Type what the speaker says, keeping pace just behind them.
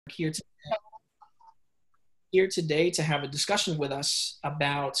here to, here today to have a discussion with us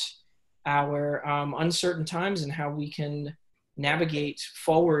about our uncertain times and how we can navigate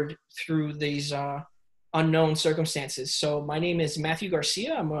forward through these unknown circumstances. So my name is Matthew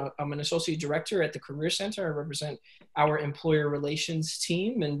Garcia. I'm an associate director at the Career Center. I represent our employer relations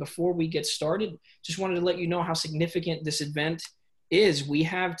team. And before we get started, just wanted to let you know how significant this event is. We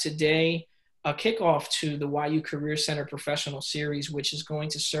have today a kickoff to the YU Career Center Professional Series, which is going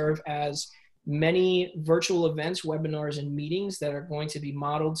to serve as many virtual events, webinars, and meetings that are going to be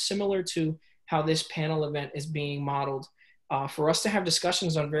modeled similar to how this panel event is being modeled, for us to have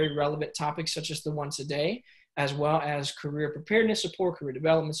discussions on very relevant topics such as the one today, as well as career preparedness support, career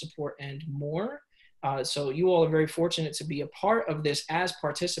development support, and more. So you all are very fortunate to be a part of this as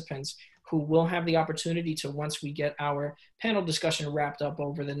participants who will have the opportunity to, once we get our panel discussion wrapped up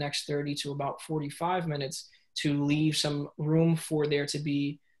over the next 30 to about 45 minutes, to leave some room for there to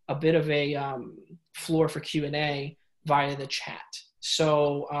be a bit of a floor for Q&A via the chat.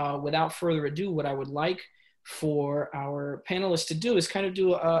 So without further ado, what I would like for our panelists to do is kind of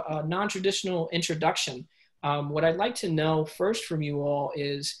do a non-traditional introduction. What I'd like to know first from you all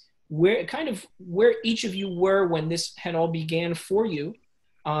is where each of you were when this had all began for you,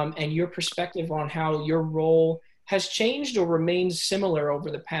 and your perspective on how your role has changed or remains similar over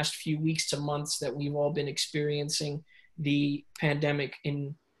the past few weeks to months that we've all been experiencing the pandemic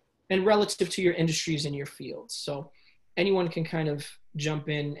and relative to your industries and your fields. So anyone can kind of jump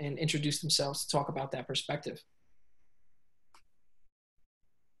in and introduce themselves to talk about that perspective.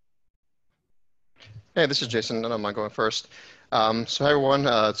 Hey, this is Jason, and I'm going first. So hi everyone,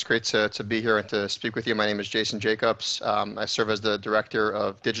 it's great to be here and to speak with you. My name is Jason Jacobs. I serve as the Director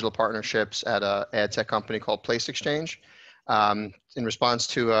of Digital Partnerships at an ad tech company called Place Exchange. In response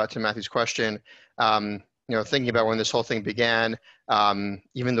to Matthew's question, thinking about when this whole thing began,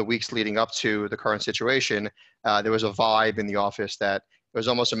 even the weeks leading up to the current situation, there was a vibe in the office that it was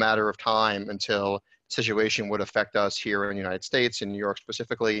almost a matter of time until the situation would affect us here in the United States, in New York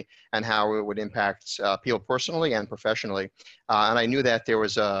specifically, and how it would impact people personally and professionally. And I knew that there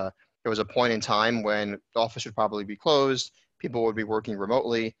was a point in time when the office would probably be closed, people would be working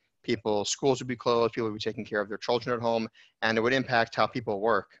remotely, schools would be closed, people would be taking care of their children at home, and it would impact how people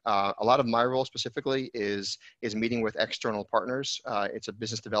work. A lot of my role specifically is meeting with external partners. It's a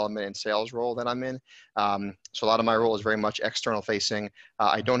business development and sales role that I'm in. So a lot of my role is very much external facing.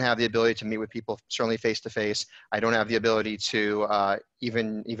 I don't have the ability to meet with people, certainly face to face. I don't have the ability to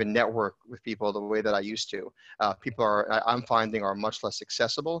even network with people the way that I used to. I'm finding are much less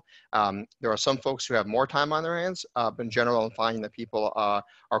accessible. There are some folks who have more time on their hands, but in general, I'm finding that people are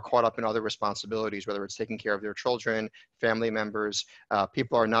caught up in other responsibilities, whether it's taking care of their children, family members.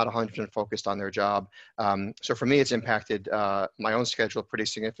 People are not 100% focused on their job. So for me, it's impacted my own schedule pretty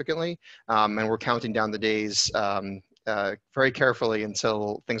significantly. And we're counting down the days very carefully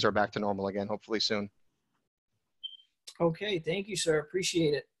until things are back to normal again, hopefully soon. Okay, thank you, sir.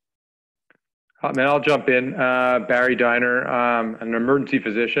 Appreciate it. Man, I'll jump in. Barry Diner, an emergency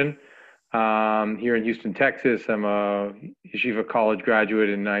physician here in Houston, Texas. I'm a Yeshiva College graduate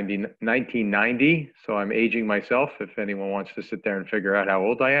in 1990, so I'm aging myself if anyone wants to sit there and figure out how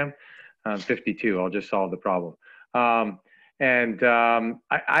old I am. I'm 52. I'll just solve the problem.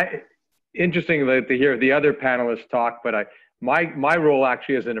 Interesting to hear the other panelists talk, but my role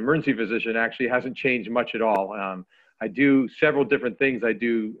actually as an emergency physician actually hasn't changed much at all. I do several different things. I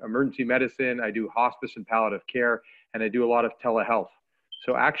do emergency medicine, I do hospice and palliative care, and I do a lot of telehealth.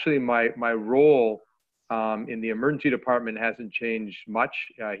 So actually my role in the emergency department hasn't changed much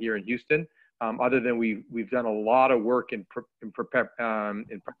here in Houston, other than we've done a lot of work in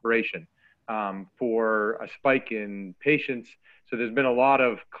preparation for a spike in patients. So there's been a lot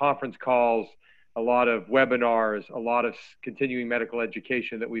of conference calls, a lot of webinars, a lot of continuing medical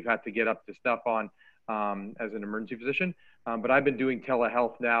education that we've had to get up to snuff on as an emergency physician. But I've been doing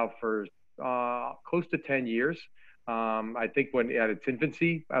telehealth now for close to 10 years. I think when at its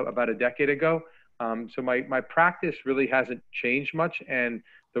infancy, about a decade ago. So my practice really hasn't changed much. And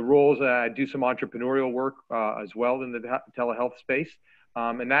the roles, I do some entrepreneurial work as well in the telehealth space.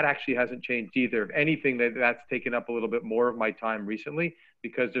 And that actually hasn't changed either. If anything, that's taken up a little bit more of my time recently,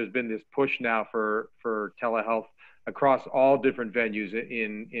 because there's been this push now for telehealth across all different venues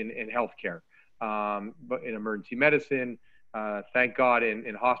in healthcare. But in emergency medicine, thank God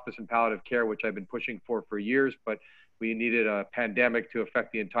in hospice and palliative care, which I've been pushing for years, but we needed a pandemic to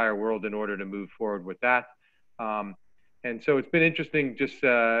affect the entire world in order to move forward with that. And so it's been interesting. Just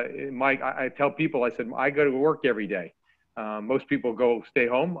I tell people, I said, I go to work every day. Most people stay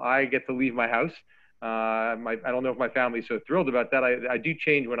home. I get to leave my house. I don't know if my family's so thrilled about that. I do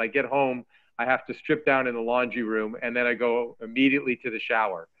change when I get home. I have to strip down in the laundry room, and then I go immediately to the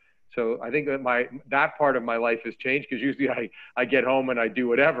shower. So I think that that part of my life has changed, because usually I get home and I do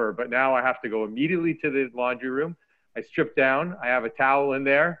whatever, but now I have to go immediately to the laundry room. I strip down, I have a towel in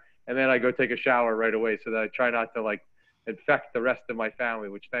there, and then I go take a shower right away, so that I try not to like infect the rest of my family,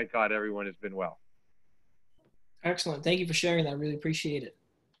 which thank God everyone has been well. Excellent. Thank you for sharing that. I really appreciate it.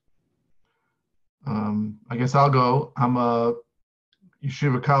 I guess I'll go. I'm a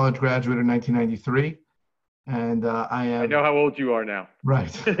Yeshiva College graduate in 1993, and I know how old you are now.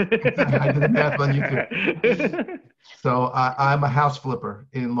 Right. I did the math on YouTube. So I'm a house flipper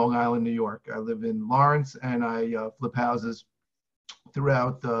in Long Island, New York. I live in Lawrence, and I flip houses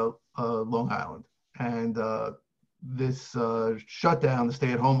throughout Long Island. And this shutdown, the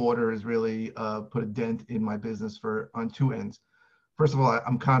stay-at-home order, has really put a dent in my business on two ends. First of all,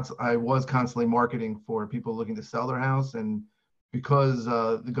 I was constantly marketing for people looking to sell their house, and because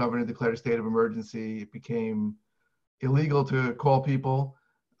the governor declared a state of emergency, it became illegal to call people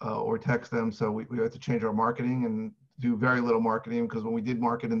or text them. So we had to change our marketing and do very little marketing, because when we did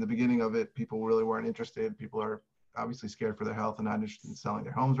market in the beginning of it, people really weren't interested. People are obviously scared for their health and not interested in selling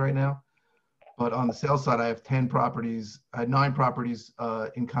their homes right now. But on the sales side, I have 10 properties. I had 9 properties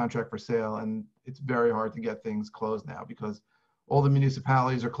in contract for sale, and it's very hard to get things closed now because all the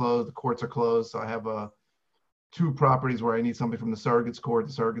municipalities are closed, the courts are closed. So I have 2 properties where I need somebody from the surrogates court.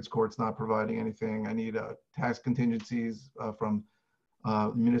 The surrogates court's not providing anything. I need tax contingencies from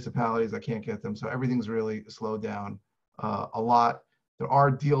municipalities. I can't get them. So everything's really slowed down a lot. There are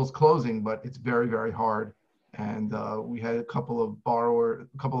deals closing, but it's very, very hard. And we had a couple of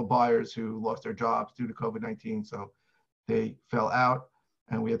buyers who lost their jobs due to COVID-19. So they fell out,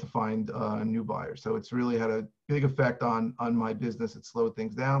 and we had to find a new buyer. So it's really had a big effect on my business. It slowed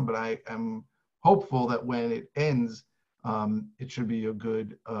things down, but I am hopeful that when it ends, it should be a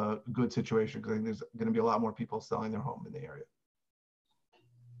good situation, because I think there's going to be a lot more people selling their home in the area.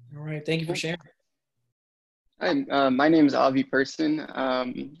 All right, thank you for sharing. Hi, my name is Avi Person.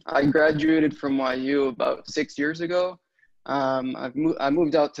 I graduated from YU about 6 years ago. I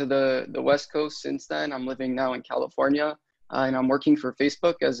moved out to the West Coast since then. I'm living now in California, and I'm working for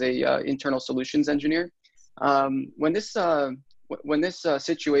Facebook as a internal solutions engineer. When this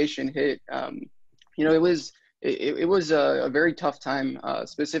situation hit, it was a very tough time,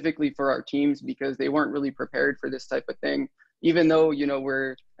 specifically for our teams, because they weren't really prepared for this type of thing. Even though,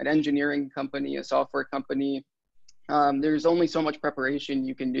 we're an engineering company, a software company, there's only so much preparation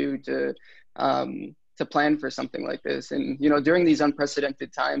you can do to plan for something like this. And, during these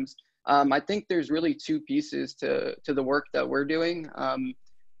unprecedented times, I think there's really 2 pieces to the work that we're doing. On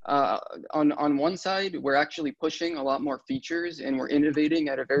one side, we're actually pushing a lot more features, and we're innovating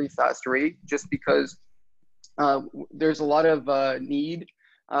at a very fast rate, just because there's a lot of need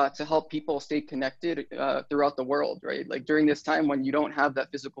to help people stay connected throughout the world, right? Like during this time when you don't have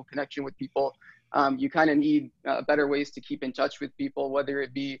that physical connection with people, you kind of need better ways to keep in touch with people, whether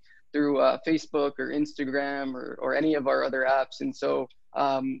it be through Facebook or Instagram or any of our other apps. And so,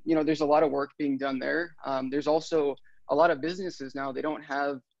 there's a lot of work being done there. There's also a lot of businesses now, they don't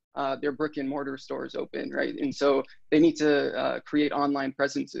have their brick and mortar stores open, right? And so they need to create online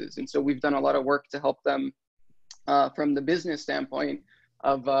presences. And so we've done a lot of work to help them from the business standpoint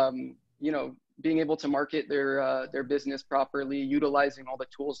of, being able to market their business properly, utilizing all the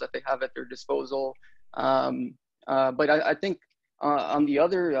tools that they have at their disposal. But I think on the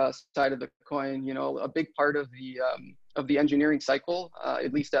other side of the coin, a big part of the engineering cycle,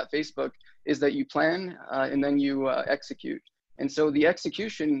 at least at Facebook, is that you plan and then you execute. And so the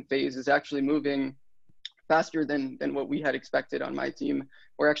execution phase is actually moving faster than what we had expected on my team.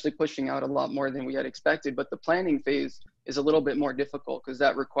 We're actually pushing out a lot more than we had expected, but the planning phase is a little bit more difficult, because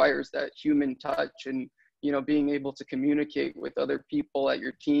that requires that human touch and, being able to communicate with other people at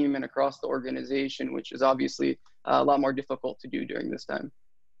your team and across the organization, which is obviously a lot more difficult to do during this time.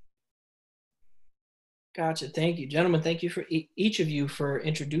 Gotcha. Thank you, gentlemen. Thank you for each of you for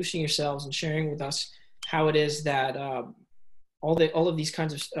introducing yourselves and sharing with us how it is that all of these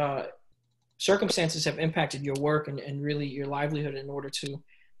kinds of circumstances have impacted your work and really your livelihood in order to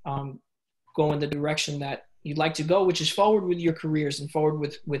go in the direction that you'd like to go, which is forward with your careers and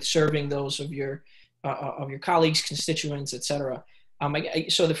forward with serving those of your colleagues, constituents, etc.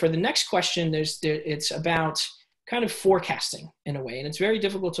 So for the next question, it's about kind of forecasting in a way, and it's very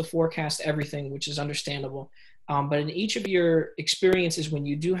difficult to forecast everything, which is understandable. But in each of your experiences, when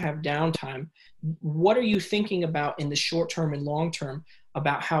you do have downtime, what are you thinking about in the short term and long term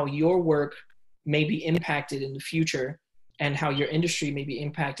about how your work may be impacted in the future, and how your industry may be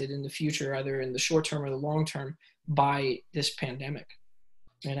impacted in the future, either in the short term or the long term, by this pandemic.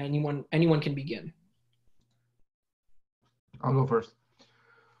 And anyone can begin. I'll go first.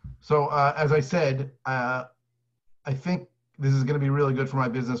 So as I said, I think this is going to be really good for my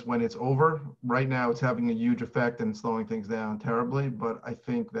business when it's over. Right now, it's having a huge effect and slowing things down terribly. But I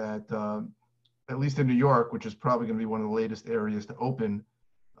think that at least in New York, which is probably going to be one of the latest areas to open,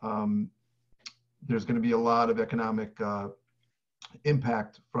 there's going to be a lot of economic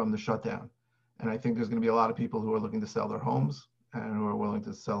impact from the shutdown. And I think there's going to be a lot of people who are looking to sell their homes and who are willing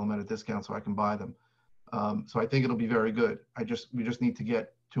to sell them at a discount so I can buy them. So I think it'll be very good. We just need to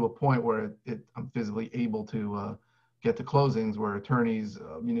get to a point where I'm physically able to get to closings where attorneys,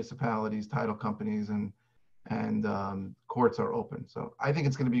 municipalities, title companies, and courts are open. So I think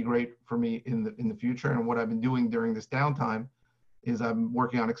it's going to be great for me in the future. And what I've been doing during this downtime is I'm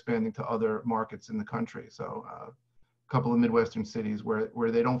working on expanding to other markets in the country. So a couple of Midwestern cities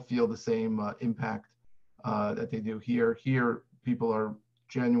where they don't feel the same impact that they do here. Here, people are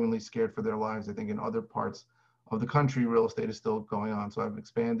genuinely scared for their lives. I think in other parts of the country, real estate is still going on. So I've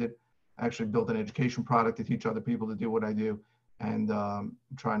expanded, actually built an education product to teach other people to do what I do, and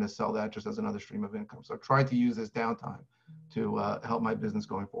trying to sell that just as another stream of income. So I've tried to use this downtime to help my business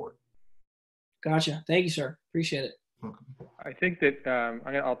going forward. Gotcha. Thank you, sir. Appreciate it. Welcome. I think that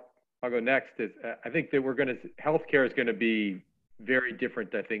I'll go next. I think that healthcare is going to be very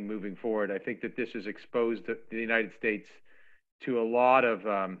different, I think, moving forward. I think that this has exposed the United States to a lot of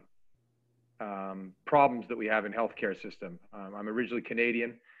problems that we have in healthcare system. I'm originally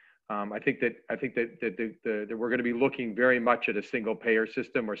Canadian. I think that we're going to be looking very much at a single payer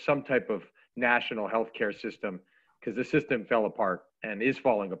system or some type of national healthcare system, because the system fell apart and is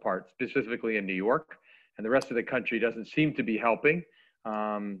falling apart, specifically in New York, and the rest of the country doesn't seem to be helping.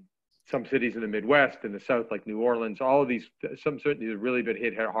 Some cities in the Midwest and the South, like New Orleans, all of these, some certainly have really been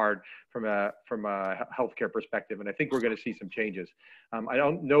hit hard from a healthcare perspective. And I think we're going to see some changes. I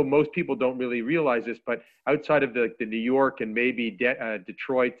don't know, most people don't really realize this, but outside of the New York and maybe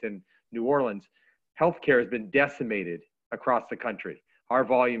Detroit and New Orleans, healthcare has been decimated across the country. Our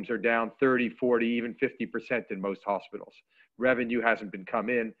volumes are down 30, 40, even 50% in most hospitals. Revenue hasn't been come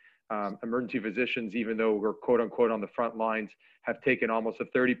in. Emergency physicians, even though we're quote unquote on the front lines, have taken almost a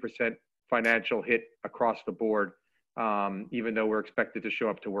 30% financial hit across the board, even though we're expected to show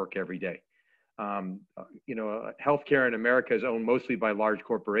up to work every day. Healthcare in America is owned mostly by large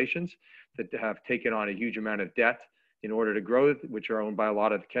corporations that have taken on a huge amount of debt in order to grow, which are owned by a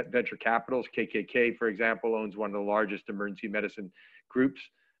lot of venture capitals. KKK, for example, owns one of the largest emergency medicine groups.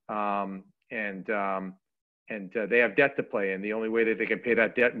 They have debt to pay, and the only way that they can pay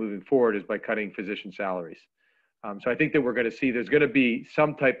that debt moving forward is by cutting physician salaries. So I think that we're going to see there's going to be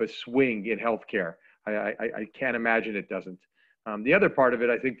some type of swing in healthcare. I can't imagine it doesn't. The other part of it,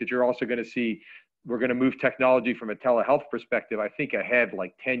 I think that you're also going to see, we're going to move technology from a telehealth perspective, I think ahead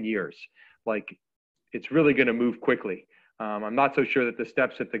like 10 years. Like, it's really going to move quickly. I'm not so sure that the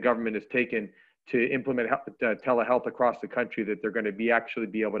steps that the government has taken to implement telehealth across the country, that they're going to actually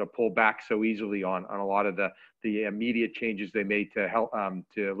be able to pull back so easily on a lot of the immediate changes they made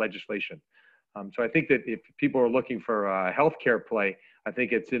to legislation. So I think that if people are looking for a healthcare play, I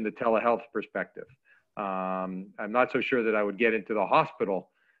think it's in the telehealth perspective. I'm not so sure that I would get into the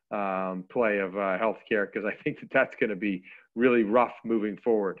hospital play of healthcare, because I think that that's going to be really rough moving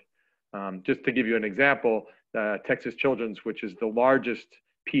forward. Just to give you an example, Texas Children's, which is the largest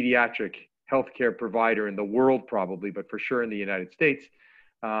pediatric healthcare provider in the world, probably, but for sure in the United States,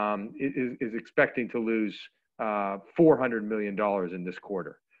 is expecting to lose $400 million in this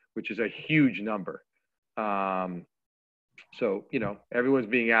quarter, which is a huge number. So, everyone's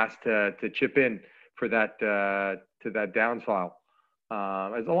being asked to chip in for that, to that downside,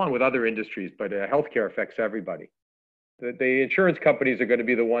 along with other industries, but healthcare affects everybody. The insurance companies are going to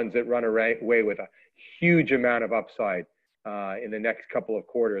be the ones that run away with a huge amount of upside in the next couple of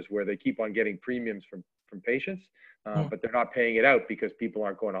quarters, where they keep on getting premiums from patients, but they're not paying it out because people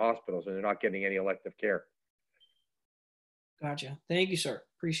aren't going to hospitals and they're not getting any elective care. Gotcha. Thank you, sir.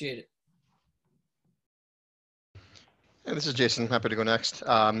 Appreciate it. Hey, this is Jason. Happy to go next.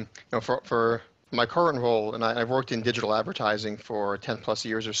 For my current role, and I've worked in digital advertising for 10 plus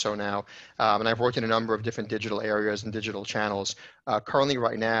years or so now, and I've worked in a number of different digital areas and digital channels. Currently,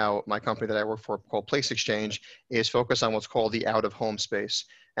 right now, my company that I work for, called Place Exchange, is focused on what's called the out-of-home space.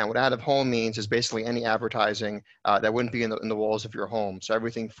 And what out of home means is basically any advertising that wouldn't be in the walls of your home. So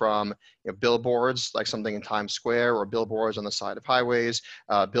everything from billboards, like something in Times Square, or billboards on the side of highways,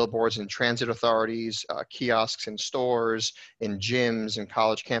 billboards in transit authorities, kiosks in stores, in gyms and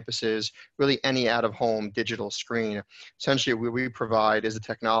college campuses, really any out of home digital screen. Essentially, what we provide is a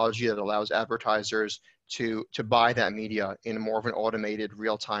technology that allows advertisers to buy that media in more of an automated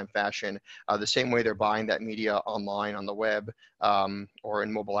real-time fashion, the same way they're buying that media online on the web or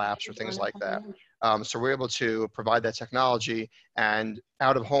in mobile apps or things like that. So we're able to provide that technology, and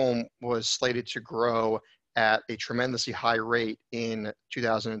out of home was slated to grow at a tremendously high rate in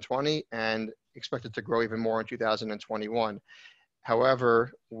 2020 and expected to grow even more in 2021.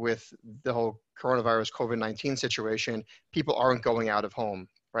 However, with the whole coronavirus COVID-19 situation, people aren't going out of home,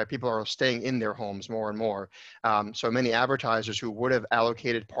 right? People are staying in their homes more and more. So many advertisers who would have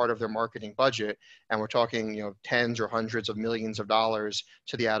allocated part of their marketing budget, and we're talking, tens or hundreds of millions of dollars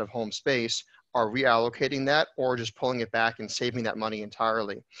to the out of home space, are reallocating that or just pulling it back and saving that money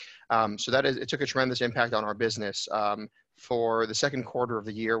entirely. So it took a tremendous impact on our business. For the second quarter of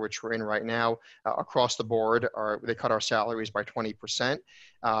the year, which we're in right now, across the board, they cut our salaries by 20%.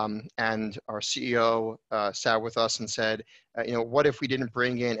 And our CEO sat with us and said, what if we didn't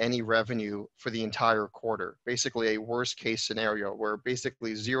bring in any revenue for the entire quarter? Basically a worst case scenario where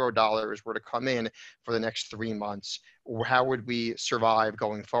basically $0 were to come in for the next 3 months. How would we survive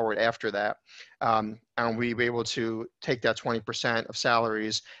going forward after that? And we were able to take that 20% of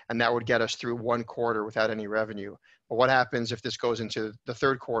salaries, and that would get us through 1 quarter without any revenue. But what happens if this goes into the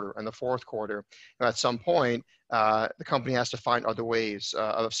third quarter and the fourth quarter? At some point, the company has to find other ways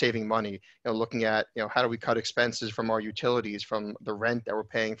of saving money. Looking at how do we cut expenses from our utilities, from the rent that we're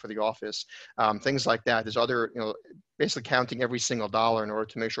paying for the office, things like that. There's other, basically counting every single dollar in order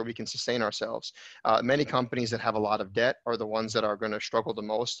to make sure we can sustain ourselves. Many companies that have a lot of debt are the ones that are going to struggle the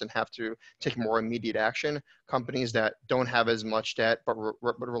most and have to take more immediate action. Companies that don't have as much debt but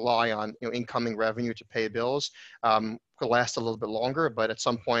rely on incoming revenue to pay bills could last a little bit longer, but at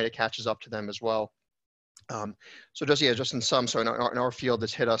some point it catches up to them as well. So just in sum, so in our field,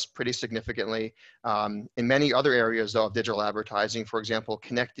 this hit us pretty significantly. In many other areas, though, of digital advertising, for example,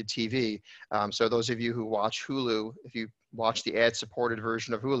 connected TV. So those of you who watch Hulu, if you watch the ad-supported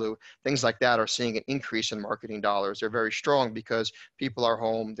version of Hulu, things like that are seeing an increase in marketing dollars. They're very strong because people are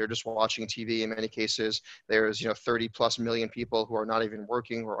home. They're just watching TV. In many cases, there's 30 plus million people who are not even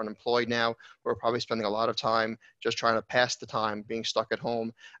working or unemployed now, who are probably spending a lot of time just trying to pass the time being stuck at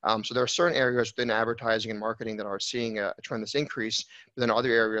home. So there are certain areas within advertising and marketing that are seeing a tremendous increase, but then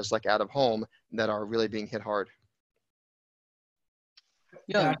other areas like out of home that are really being hit hard.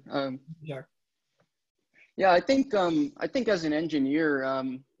 Yeah. Yeah, I think as an engineer,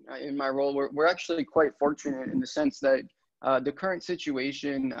 in my role, we're actually quite fortunate in the sense that the current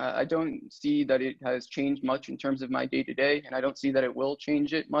situation, I don't see that it has changed much in terms of my day-to-day, and I don't see that it will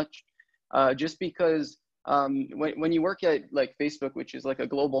change it much, just because when you work at like Facebook, which is like a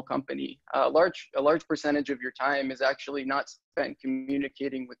global company, a large percentage of your time is actually not spent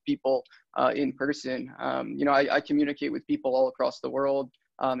communicating with people in person. I communicate with people all across the world.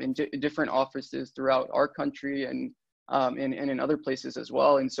 In different offices throughout our country and in other places as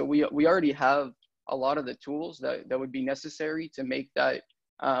well. And so we already have a lot of the tools that would be necessary to make that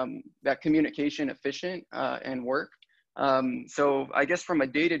communication efficient and work. So I guess from a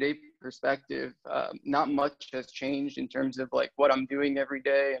day-to-day perspective, not much has changed in terms of like what I'm doing every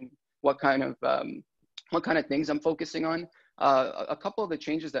day and what kind of things I'm focusing on. A couple of the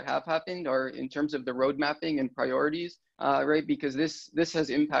changes that have happened are in terms of the road mapping and priorities, right? Because this has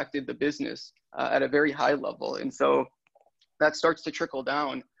impacted the business at a very high level. And so that starts to trickle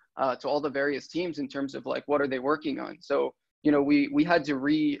down to all the various teams in terms of like, what are they working on? So, we had to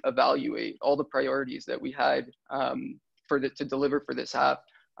reevaluate all the priorities that we had to deliver for this half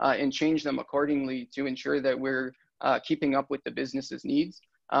and change them accordingly to ensure that we're keeping up with the business's needs.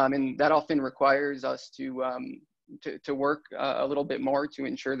 And that often requires us to work a little bit more to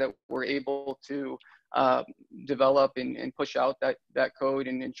ensure that we're able to develop and push out that code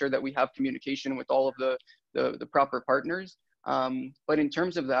and ensure that we have communication with all of the proper partners. But in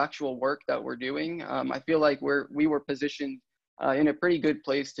terms of the actual work that we're doing, I feel like we were positioned in a pretty good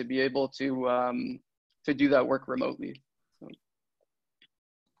place to be able to do that work remotely.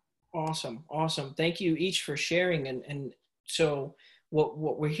 So. Awesome. Thank you each for sharing. And so what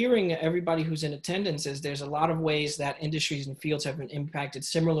we're hearing, everybody who's in attendance, is there's a lot of ways that industries and fields have been impacted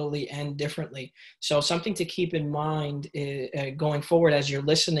similarly and differently. So something to keep in mind going forward as you're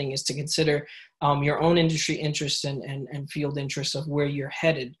listening is to consider your own industry interests and field interests of where you're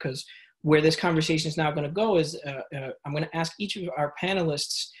headed, because where this conversation is now going to go is I'm going to ask each of our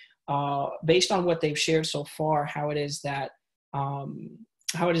panelists, based on what they've shared so far, how it is that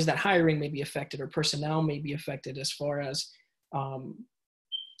hiring may be affected or personnel may be affected, as far as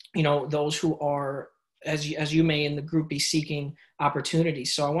those who are, as you may in the group, be seeking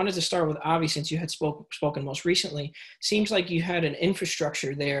opportunities. So I wanted to start with Avi, since you had spoken most recently. Seems like you had an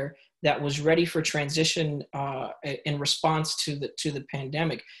infrastructure there that was ready for transition in response to the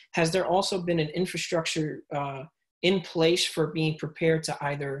pandemic. Has there also been an infrastructure in place for being prepared to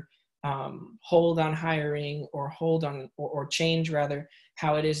either hold on hiring or hold on or change rather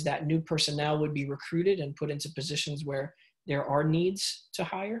how it is that new personnel would be recruited and put into positions where there are needs to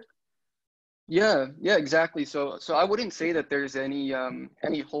hire? Yeah, exactly. So I wouldn't say that there's any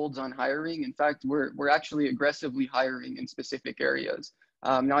holds on hiring. In fact, we're actually aggressively hiring in specific areas.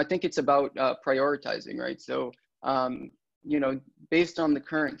 Now I think it's about prioritizing, right? So based on the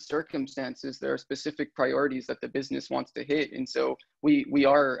current circumstances, there are specific priorities that the business wants to hit, and so we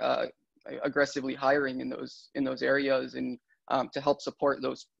are aggressively hiring in those areas and to help support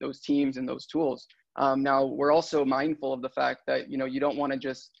those teams and those tools. Now we're also mindful of the fact that you don't want to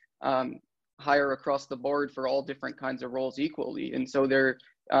just hire across the board for all different kinds of roles equally, and so there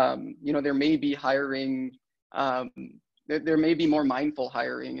may be hiring. There may be more mindful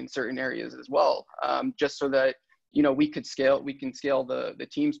hiring in certain areas as well, just so that we can scale the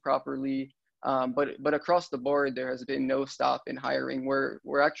teams properly. But across the board, there has been no stop in hiring.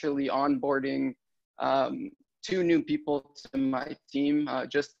 We're actually onboarding 2 new people to my team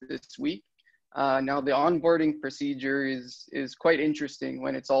just this week. Now the onboarding procedure is quite interesting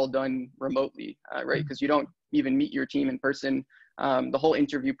when it's all done remotely, right? Because you don't even meet your team in person. The whole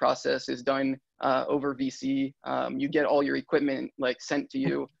interview process is done over VC. You get all your equipment sent to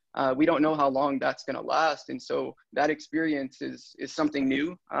you. We don't know how long that's going to last, and so that experience is something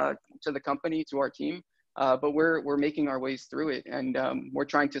new to the company, to our team. But we're making our ways through it, and we're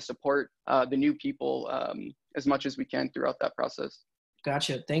trying to support the new people as much as we can throughout that process.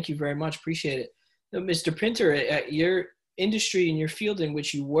 Gotcha. Thank you very much. Appreciate it. Now, Mr. Pinter, your industry and your field in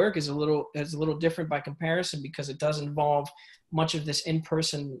which you work is a little different by comparison, because it does involve much of this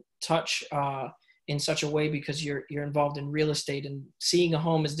in-person touch in such a way, because you're involved in real estate, and seeing a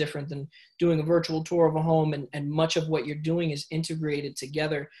home is different than doing a virtual tour of a home, and much of what you're doing is integrated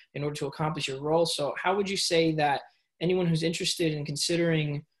together in order to accomplish your role. So how would you say that anyone who's interested in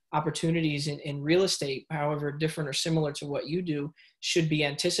considering opportunities in real estate, however different or similar to what you do, should be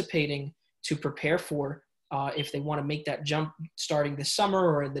anticipating to prepare for if they want to make that jump starting this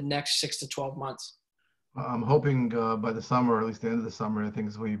summer or in the next 6 to 12 months? I'm hoping by the summer, or at least the end of the summer,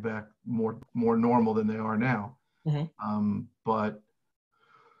 things will be back more normal than they are now. Mm-hmm. But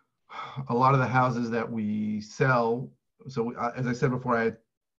a lot of the houses that we sell, so as I said before, I had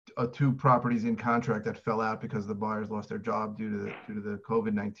 2 properties in contract that fell out because the buyers lost their job due to the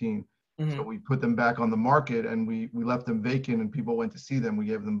COVID-19. Mm-hmm. So we put them back on the market, and we left them vacant, and people went to see them. We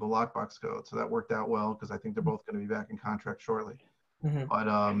gave them the lockbox code, so that worked out well, because I think they're both going to be back in contract shortly. Mm-hmm. But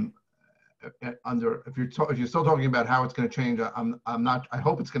if you're still talking about how it's going to change, I'm not. I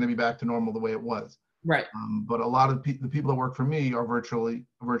hope it's going to be back to normal the way it was. Right. But a lot of the people that work for me are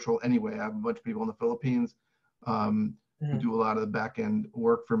virtual anyway. I have a bunch of people in the Philippines who do a lot of the back end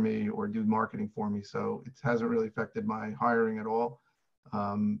work for me or do marketing for me. So it hasn't really affected my hiring at all.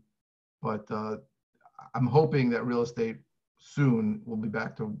 But I'm hoping that real estate soon will be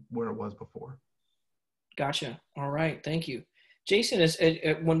back to where it was before. Gotcha. All right. Thank you. Jason,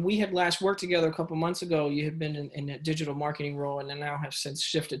 when we had last worked together a couple months ago, you had been in a digital marketing role, and then now have since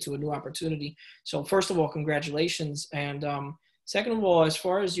shifted to a new opportunity. So first of all, congratulations. And second of all, as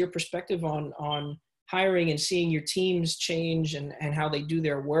far as your perspective on hiring and seeing your teams change and how they do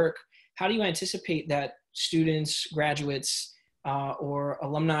their work, how do you anticipate that students, graduates, or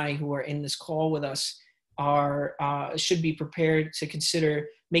alumni who are in this call with us should be prepared to consider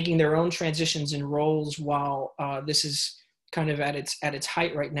making their own transitions in roles while this is kind of at its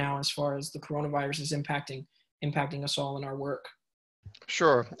height right now, as far as the coronavirus is impacting us all in our work?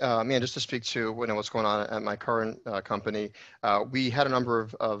 Sure. Just to speak to what's going on at my current company, we had a number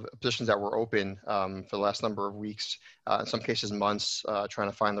of positions that were open for the last number of weeks, in some cases months, trying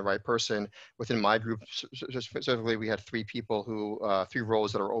to find the right person. Within my group specifically, we had 3 people 3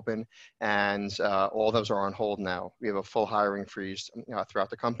 roles that are open, and all of those are on hold now. We have a full hiring freeze throughout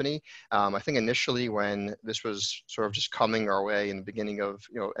the company. I think initially when this was sort of just coming our way in the beginning of,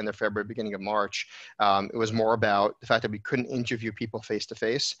 end of February, beginning of March, it was more about the fact that we couldn't interview people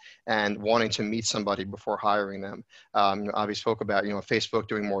face-to-face and wanting to meet somebody before hiring them. Avi spoke about, Facebook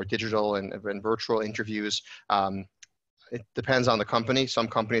doing more digital and virtual interviews. it depends on the company. Some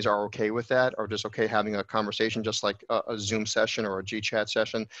companies are okay with that, or just okay having a conversation, just like a Zoom session or a GChat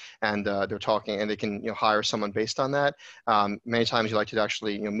session, and they're talking, and they can hire someone based on that. Many times you like to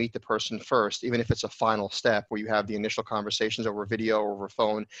actually meet the person first, even if it's a final step where you have the initial conversations over video or over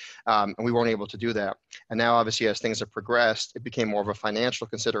phone, and we weren't able to do that. And now obviously as things have progressed, it became more of a financial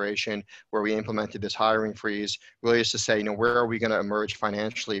consideration where we implemented this hiring freeze, really just to say, where are we going to emerge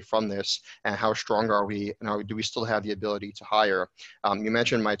financially from this, and how strong are we, and do we still have the ability to hire? You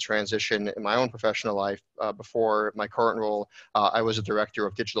mentioned my transition in my own professional life. Before my current role, I was a director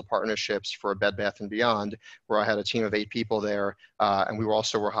of digital partnerships for Bed Bath & Beyond, where I had a team of 8 people there, and we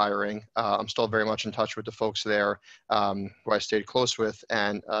also were hiring. I'm still very much in touch with the folks there who I stayed close with,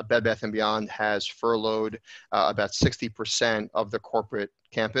 and Bed Bath & Beyond has furloughed about 60% of the corporate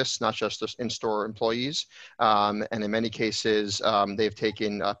campus, not just the in-store employees. And in many cases, they've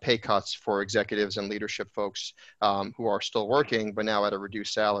taken pay cuts for executives and leadership folks who are still working, but now at a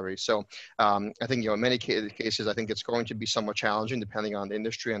reduced salary. So I think, in many cases, I think it's going to be somewhat challenging, depending on the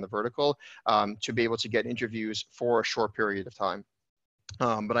industry and the vertical, to be able to get interviews for a short period of time.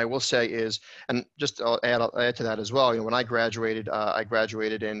 But I will say is, and just I'll add to that as well. When I graduated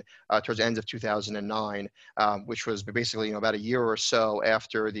in towards the end of 2009, which was basically about a year or so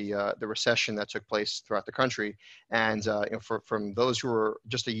after the recession that took place throughout the country. And from those who were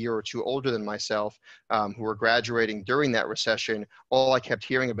just a year or two older than myself, who were graduating during that recession, all I kept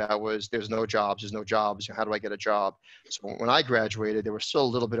hearing about was there's no jobs, how do I get a job? So when I graduated, there was still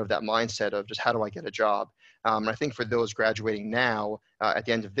a little bit of that mindset of just how do I get a job? And I think for those graduating now, at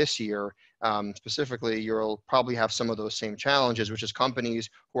the end of this year, specifically, you'll probably have some of those same challenges, which is companies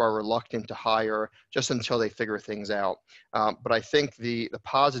who are reluctant to hire just until they figure things out. But I think the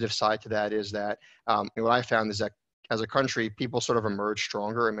positive side to that is that what I found is that as a country, people sort of emerge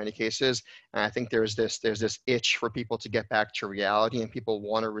stronger in many cases. And I think there's this itch for people to get back to reality, and people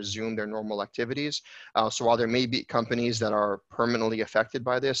want to resume their normal activities. So while there may be companies that are permanently affected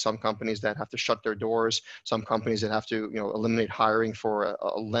by this, some companies that have to shut their doors, some companies that have to eliminate hiring for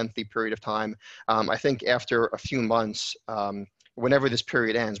a lengthy period of time, I think after a few months, whenever this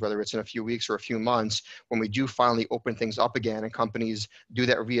period ends, whether it's in a few weeks or a few months, when we do finally open things up again and companies do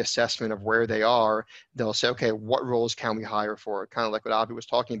that reassessment of where they are, they'll say, okay, what roles can we hire for? Kind of like what Avi was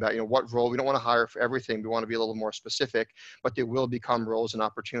talking about, what role, we don't want to hire for everything. We want to be a little more specific, but there will become roles and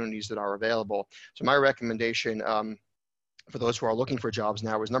opportunities that are available. So my recommendation for those who are looking for jobs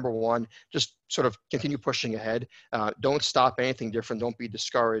now is, number one, just sort of continue pushing ahead. Don't stop anything different. Don't be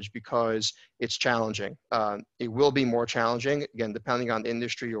discouraged because it's challenging. It will be more challenging, again, depending on the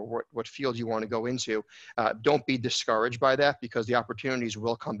industry or what field you want to go into. Don't be discouraged by that because the opportunities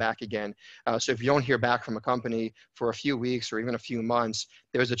will come back again. So if you don't hear back from a company for a few weeks or even a few months,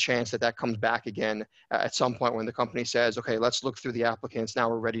 there's a chance that comes back again at some point when the company says, okay, let's look through the applicants. Now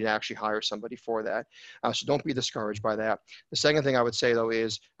we're ready to actually hire somebody for that. So don't be discouraged by that. The second thing I would say, though,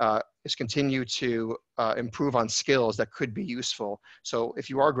 is continue to improve on skills that could be useful. So if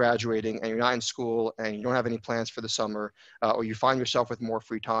you are graduating and you're not in school and you don't have any plans for the summer, or you find yourself with more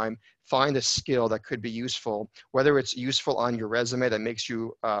free time, find a skill that could be useful, whether it's useful on your resume that makes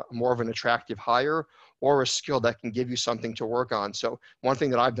you more of an attractive hire, or a skill that can give you something to work on. So one thing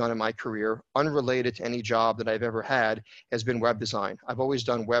that I've done in my career, unrelated to any job that I've ever had, has been web design. I've always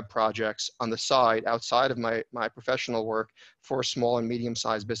done web projects on the side, outside of my professional work, for small and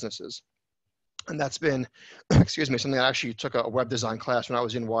medium-sized businesses. And that's been, something I actually took a web design class when I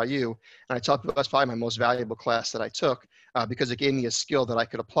was in YU. And I thought that's probably my most valuable class that I took because it gave me a skill that I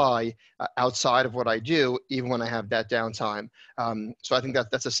could apply outside of what I do, even when I have that downtime. So I think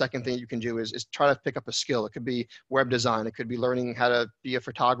that's the second thing you can do is try to pick up a skill. It could be web design. It could be learning how to be a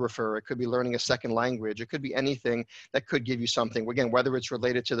photographer. It could be learning a second language. It could be anything that could give you something, again, whether it's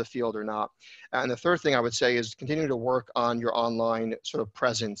related to the field or not. And the third thing I would say is continue to work on your online sort of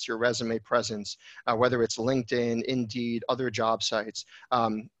presence, your resume presence. Whether it's LinkedIn, Indeed, other job sites.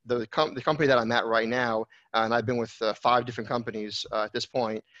 The company that I'm at right now, and I've been with 5 different companies at this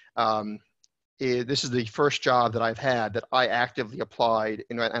point, this is the first job that I've had that I actively applied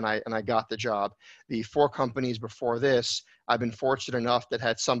and I got the job. The 4 companies before this, I've been fortunate enough that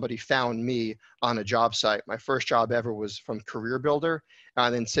had somebody found me on a job site. My first job ever was from Career Builder.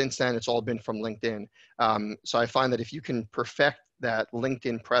 And then since then, it's all been from LinkedIn. So I find that if you can perfect that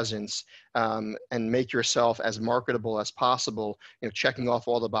LinkedIn presence and make yourself as marketable as possible, checking off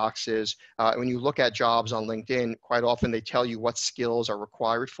all the boxes. When you look at jobs on LinkedIn, quite often they tell you what skills are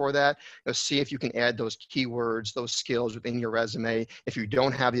required for that. See if you can add those keywords, those skills within your resume. If you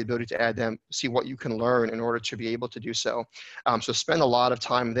don't have the ability to add them, see what you can learn in order to be able to do so. So spend a lot of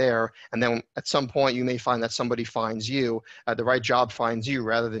time there. And then at some point, you may find that somebody finds you, the right job finds you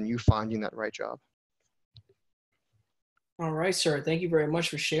rather than you finding that right job. All right, sir. Thank you very much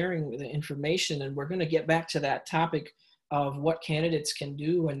for sharing the information. And we're going to get back to that topic of what candidates can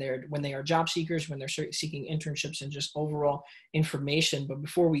do when they are job seekers, when they're seeking internships, and just overall information. But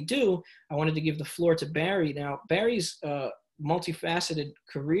before we do, I wanted to give the floor to Barry. Now, Barry's multifaceted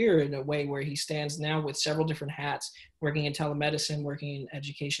career in a way where he stands now with several different hats, working in telemedicine, working in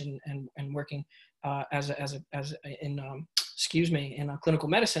education, and working in clinical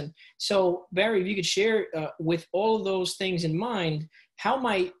medicine. So Barry, if you could share with all of those things in mind, how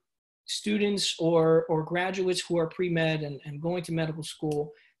might students or graduates who are pre-med and going to medical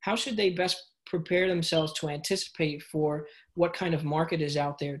school, how should they best prepare themselves to anticipate for what kind of market is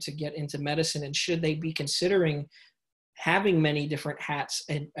out there to get into medicine? And should they be considering having many different hats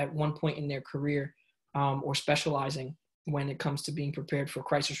at one point in their career, or specializing when it comes to being prepared for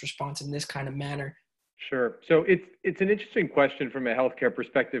crisis response in this kind of manner? Sure. So it's an interesting question from a healthcare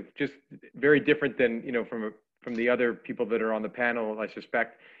perspective, just very different than, from the other people that are on the panel, I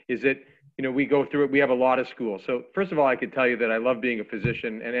suspect, is that, we go through it, we have a lot of schools. So first of all, I could tell you that I love being a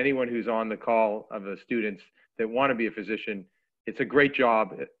physician, and anyone who's on the call of the students that want to be a physician, it's a great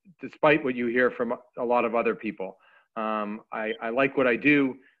job, despite what you hear from a lot of other people. I like what I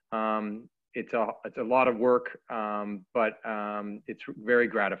do. It's a lot of work, but it's very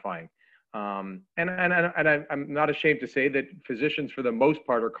gratifying. And I'm not ashamed to say that physicians, for the most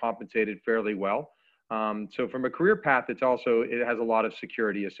part, are compensated fairly well. So from a career path, it has a lot of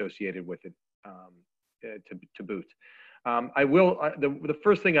security associated with it, to boot. The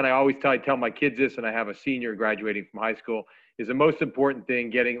first thing, and I always tell my kids this, and I have a senior graduating from high school, is the most important thing,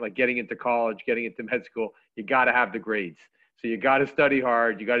 getting into college, getting into med school, you got to have the grades. So you got to study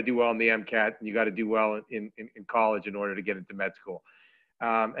hard, you got to do well in the MCAT, and you got to do well in college in order to get into med school.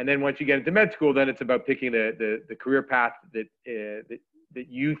 And then once you get into med school, then it's about picking the career path that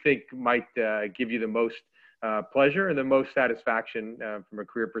you think might give you the most pleasure and the most satisfaction from a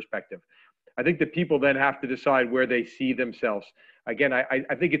career perspective. I think that people then have to decide where they see themselves. Again,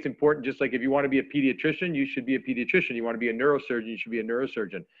 I think it's important, just like if you want to be a pediatrician, you should be a pediatrician. You want to be a neurosurgeon, you should be a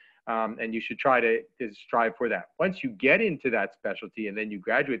neurosurgeon. And you should try to strive for that. Once you get into that specialty and then you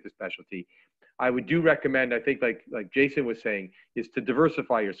graduate the specialty, I would recommend, I think like Jason was saying, is to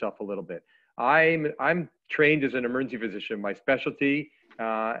diversify yourself a little bit. I'm trained as an emergency physician. My specialty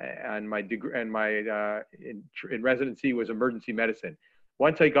and my degree and my in residency was emergency medicine.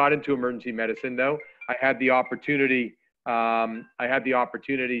 Once I got into emergency medicine, though, I had the opportunity to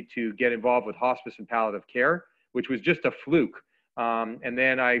get involved with hospice and palliative care, which was just a fluke. And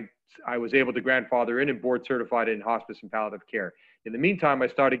then I was able to grandfather in and board certified in hospice and palliative care. In the meantime, I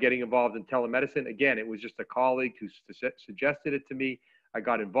started getting involved in telemedicine. Again, it was just a colleague who suggested it to me. I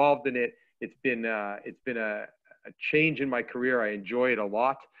got involved in it. It's been a change in my career. I enjoy it a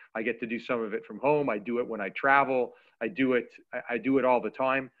lot. I get to do some of it from home. I do it when I travel. I do it all the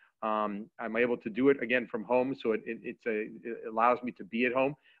time. I'm able to do it again from home, so it allows me to be at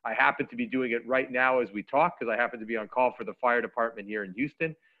home. I happen to be doing it right now as we talk, because I happen to be on call for the fire department here in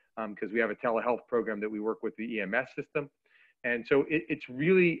Houston, because we have a telehealth program that we work with the EMS system. And so it's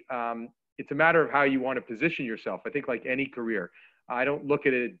really, it's a matter of how you want to position yourself. I think like any career, I don't look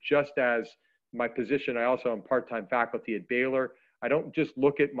at it just as my position. I also am part-time faculty at Baylor. I don't just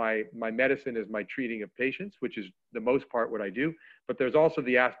look at my medicine as my treating of patients, which is the most part what I do, but there's also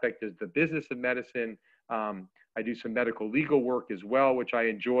the aspect of the business of medicine. I do some medical legal work as well, which I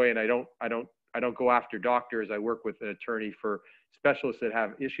enjoy, and I don't go after doctors. I work with an attorney for specialists that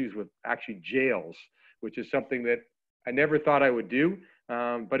have issues with actually jails, which is something that I never thought I would do,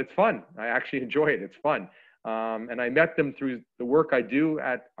 but it's fun. I actually enjoy it. It's fun. And I met them through the work I do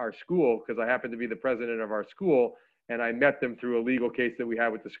at our school, because I happen to be the president of our school. And I met them through a legal case that we had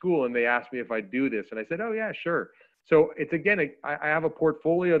with the school, and they asked me if I'd do this. And I said, oh yeah, sure. So it's, again, I have a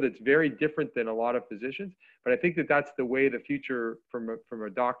portfolio that's very different than a lot of physicians, but I think that that's the way the future from a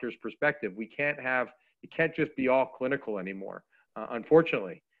doctor's perspective. It can't just be all clinical anymore.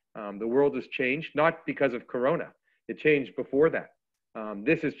 Unfortunately, the world has changed, not because of Corona. It changed before that.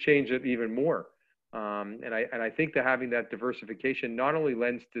 This has changed it even more. And I think that having that diversification not only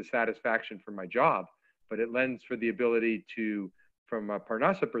lends to satisfaction for my job, but it lends for the ability to, from a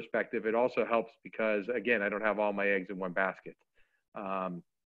Parnassa perspective, it also helps because, again, I don't have all my eggs in one basket. And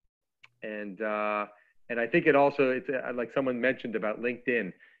I think it also, it's like someone mentioned about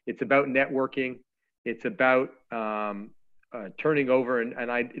LinkedIn, it's about networking. It's about turning over.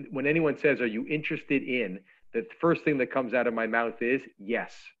 And when anyone says, are you interested in, the first thing that comes out of my mouth is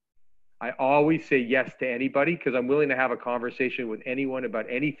yes. I always say yes to anybody because I'm willing to have a conversation with anyone about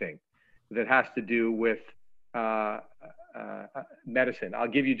anything that has to do with medicine. I'll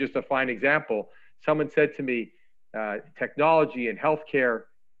give you just a fine example. Someone said to me, technology and healthcare.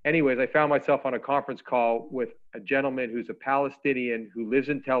 Anyways, I found myself on a conference call with a gentleman who's a Palestinian who lives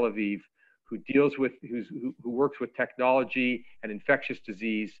in Tel Aviv, who deals with, who works with technology and infectious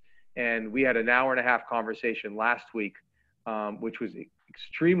disease. And we had an hour and a half conversation last week, which was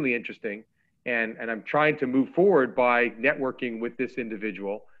extremely interesting. And I'm trying to move forward by networking with this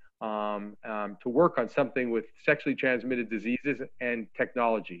individual to work on something with sexually transmitted diseases and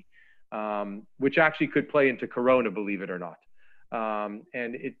technology, which actually could play into Corona, believe it or not.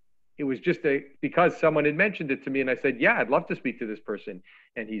 And it was just because someone had mentioned it to me, and I said, yeah, I'd love to speak to this person.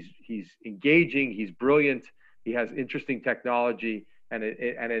 And he's engaging, he's brilliant, he has interesting technology, and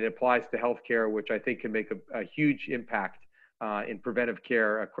it applies to healthcare, which I think can make a huge impact in preventive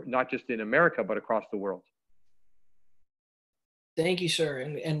care, not just in America, but across the world. Thank you, sir.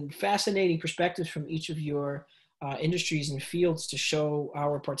 And fascinating perspectives from each of your industries and fields to show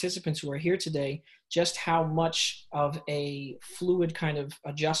our participants who are here today just how much of a fluid kind of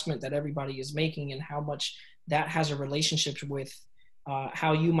adjustment that everybody is making, and how much that has a relationship with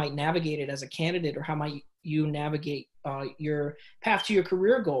how you might navigate it as a candidate, or how might you navigate your path to your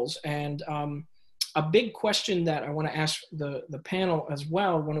career goals. And a big question that I want to ask the panel as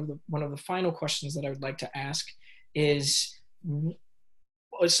well, one of the final questions that I would like to ask is,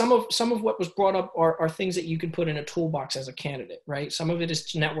 some of what was brought up are things that you can put in a toolbox as a candidate, right? Some of it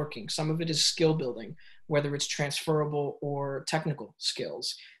is networking, some of it is skill building, whether it's transferable or technical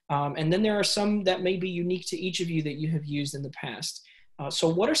skills. And then there are some that may be unique to each of you that you have used in the past. So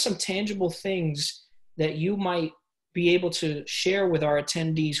what are some tangible things that you might be able to share with our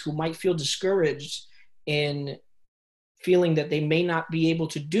attendees who might feel discouraged in feeling that they may not be able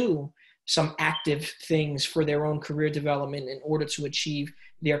to do some active things for their own career development in order to achieve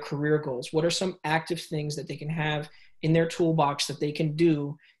their career goals? What are some active things that they can have in their toolbox that they can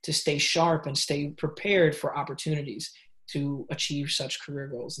do to stay sharp and stay prepared for opportunities to achieve such career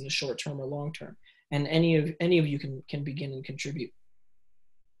goals in the short term or long term? And any of you can begin and contribute.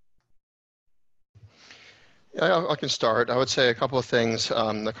 Yeah, I can start. I would say a couple of things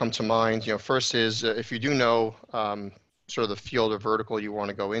that come to mind. First is if you do know sort of the field or vertical you want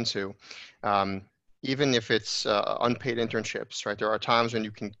to go into, even if it's unpaid internships, right? There are times when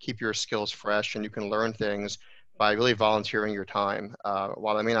you can keep your skills fresh and you can learn things by really volunteering your time.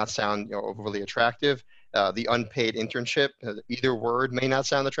 While it may not sound overly attractive, the unpaid internship, either word may not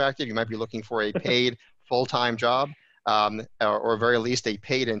sound attractive. You might be looking for a paid full-time job. Or very least a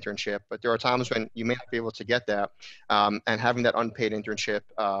paid internship, but there are times when you may not be able to get that, and having that unpaid internship,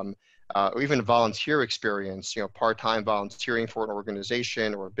 or even volunteer experience, part-time volunteering for an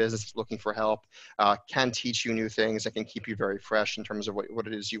organization or a business looking for help, can teach you new things and can keep you very fresh in terms of what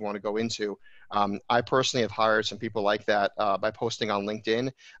it is you want to go into. I personally have hired some people like that by posting on LinkedIn,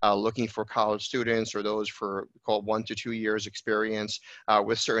 looking for college students or those for 1 to 2 years experience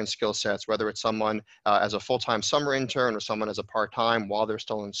with certain skill sets, whether it's someone as a full-time summer intern or someone as a part-time while they're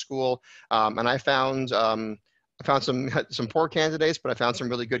still in school. And I found some poor candidates, but I found some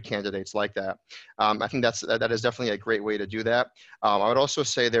really good candidates like that. I think that is definitely a great way to do that. I would also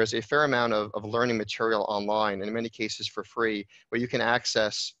say there's a fair amount of learning material online, in many cases for free, where you can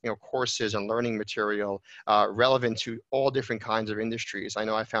access courses and learning material relevant to all different kinds of industries. I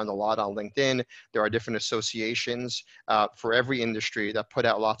know I found a lot on LinkedIn. There are different associations for every industry that put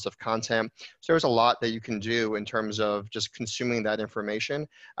out lots of content. So there's a lot that you can do in terms of just consuming that information.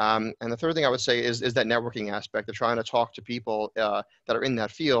 And the third thing I would say is that networking aspect, trying to talk to people that are in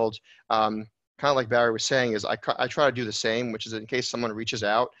that field. Kind of like Barry was saying, is I try to do the same, which is in case someone reaches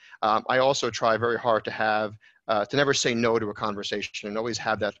out, I also try very hard to never say no to a conversation and always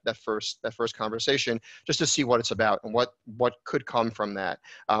have that first conversation just to see what it's about and what could come from that.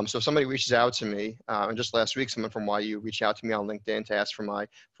 So if somebody reaches out to me, and just last week, someone from YU reached out to me on LinkedIn to ask for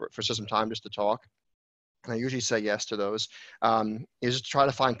some time just to talk. And I usually say yes to those, is to try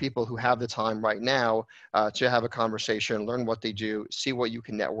to find people who have the time right now to have a conversation, learn what they do, see what you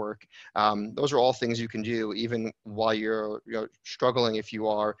can network. Those are all things you can do even while you're struggling, if you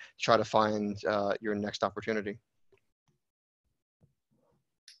are, to try to find your next opportunity.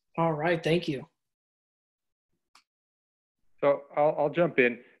 All right, thank you. So I'll jump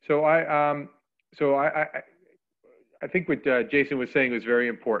in. So I think what Jason was saying was very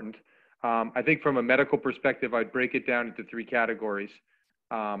important. I think from a medical perspective, I'd break it down into 3 categories.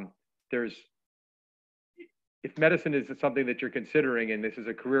 If medicine is something that you're considering and this is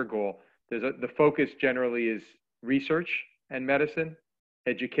a career goal, the focus generally is research and medicine.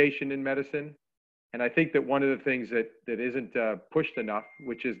 education in medicine. And I think that one of the things that isn't pushed enough,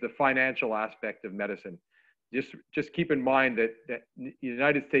 which is the financial aspect of medicine. Just keep in mind that the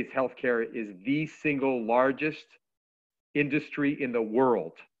United States healthcare is the single largest industry in the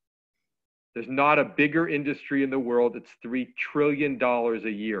world. There's not a bigger industry in the world. It's $3 trillion a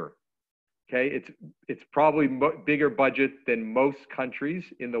year. Okay, it's probably bigger budget than most countries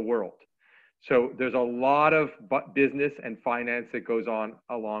in the world. So there's a lot of business and finance that goes on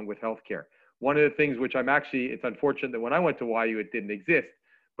along with healthcare. One of the things which it's unfortunate that when I went to YU, it didn't exist,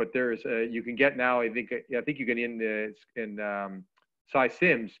 but there's you can get now, I think you can in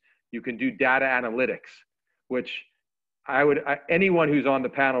SciSims, you can do data analytics, which anyone who's on the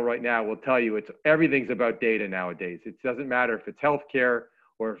panel right now will tell you everything's about data nowadays. It doesn't matter if it's healthcare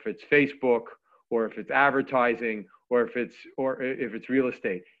or if it's Facebook or if it's advertising or if it's real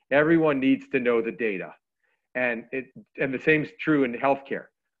estate. Everyone needs to know the data, and the same is true in healthcare.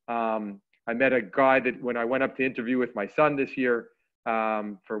 I met a guy that when I went up to interview with my son this year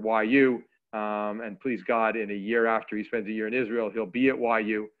for YU, and please God, in a year after he spends a year in Israel, he'll be at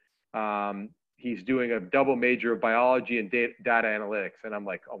YU. He's doing a double major of biology and data analytics. And I'm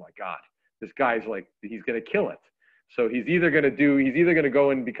like, oh my God, this guy's like, he's going to kill it. So he's either going to go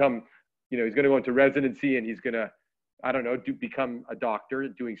and become, he's going to go into residency and he's going to, I don't know, become a doctor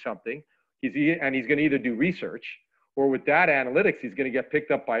doing something. He's going to either do research, or with data analytics, he's going to get picked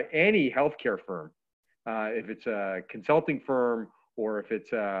up by any healthcare firm. If it's a consulting firm, or if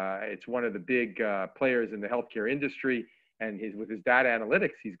it's one of the big players in the healthcare industry, and with his data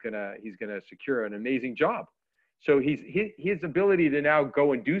analytics, he's gonna secure an amazing job. So his ability to now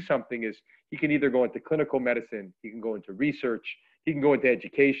go and do something is he can either go into clinical medicine, he can go into research, he can go into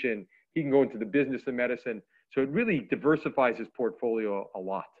education, he can go into the business of medicine. So it really diversifies his portfolio a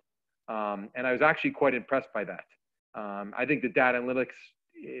lot. And I was actually quite impressed by that. I think that data analytics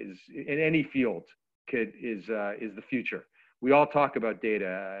is in any field is the future. We all talk about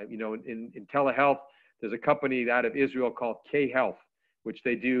data. In telehealth, there's a company out of Israel called K-Health, which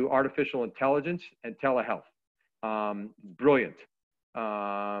they do artificial intelligence and telehealth. Brilliant.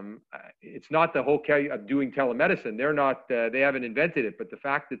 It's not the whole K of doing telemedicine. They haven't invented it, but the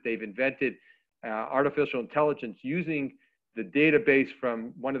fact that they've invented artificial intelligence using the database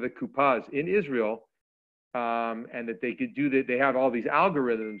from one of the Kupas in Israel, and that they could do that, they have all these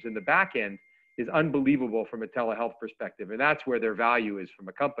algorithms in the back end, is unbelievable from a telehealth perspective. And that's where their value is from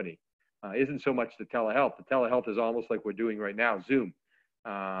a company. Isn't so much the telehealth. The telehealth is almost like we're doing right now, Zoom.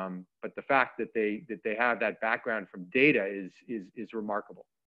 But the fact that they have that background from data is remarkable.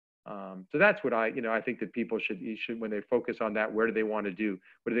 So that's what I think that people should, when they focus on that, what do they want to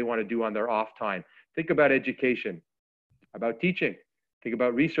do on their off time? Think about education, about teaching, think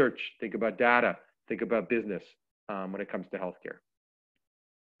about research, think about data, think about business when it comes to healthcare.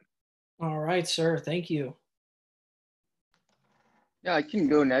 All right, sir. Thank you. Yeah, I can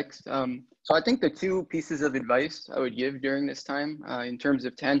go next. So I think the two pieces of advice I would give during this time in terms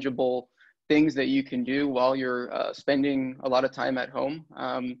of tangible things that you can do while you're spending a lot of time at home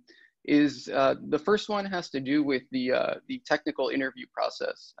is the first one has to do with the technical interview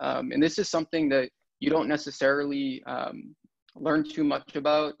process. And this is something that you don't necessarily learn too much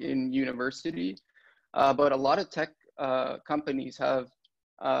about in university, but a lot of tech companies have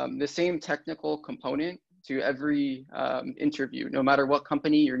the same technical component to every interview, no matter what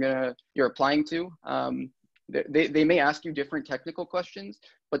company you're applying to. They may ask you different technical questions,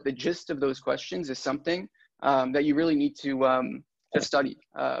 but the gist of those questions is something that you really need to study.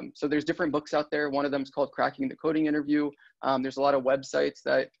 So there's different books out there. One of them is called Cracking the Coding Interview. There's a lot of websites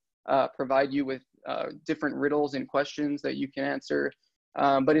that provide you with different riddles and questions that you can answer.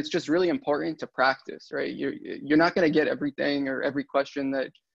 But it's just really important to practice, right? You're not going to get everything or every question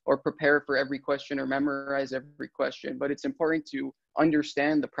or prepare for every question or memorize every question, but it's important to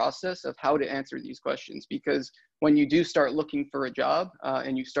understand the process of how to answer these questions, because when you do start looking for a job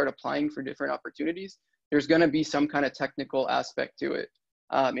and you start applying for different opportunities, there's going to be some kind of technical aspect to it.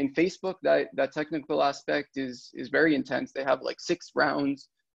 In Facebook, that technical aspect is very intense. They have like 6 rounds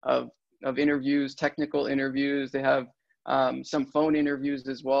of interviews, technical interviews. They have some phone interviews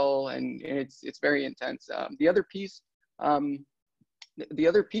as well, and it's very intense. The other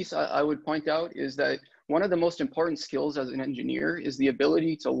piece I would point out is that one of the most important skills as an engineer is the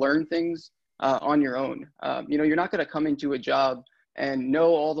ability to learn things on your own. You're not going to come into a job and know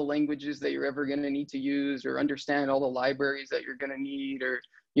all the languages that you're ever going to need to use, or understand all the libraries that you're going to need, or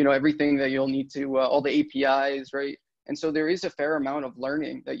everything that you'll need to, all the APIs, right? And so there is a fair amount of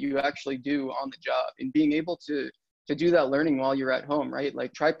learning that you actually do on the job, and being able to do that learning while you're at home, right?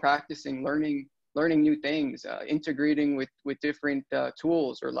 Like try practicing learning learning new things, integrating with different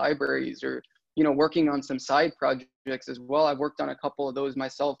tools or libraries, or, you know, working on some side projects as well. I've worked on a couple of those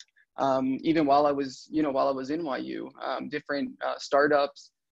myself, even while I was, you know, while I was in YU, different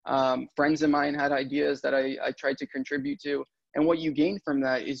startups. Friends of mine had ideas that I tried to contribute to. And what you gain from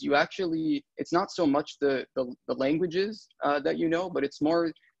that is you actually, it's not so much the languages that you know, but it's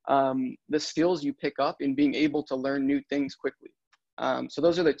more the skills you pick up in being able to learn new things quickly. So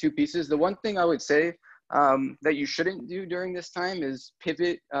those are the two pieces. The one thing I would say that you shouldn't do during this time is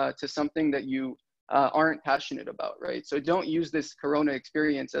pivot to something that you aren't passionate about, right? So don't use this Corona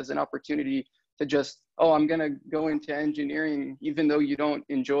experience as an opportunity to just, oh, I'm gonna go into engineering, even though you don't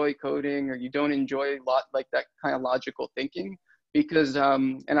enjoy coding or you don't enjoy a lot like that kind of logical thinking. Because,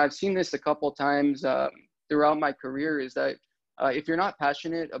 and I've seen this a couple times throughout my career, is that if you're not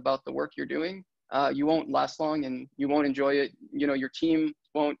passionate about the work you're doing, you won't last long and you won't enjoy it. You know, your team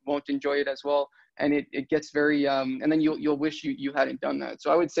won't enjoy it as well. And it gets very, and then you'll wish you hadn't done that.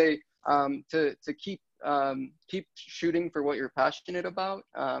 So I would say to keep shooting for what you're passionate about,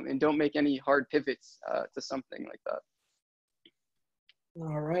 and don't make any hard pivots to something like that.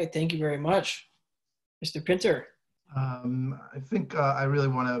 All right, thank you very much. Mr. Pinter. I think I really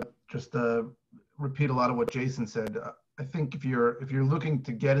want to just repeat a lot of what Jason said. I think if you're looking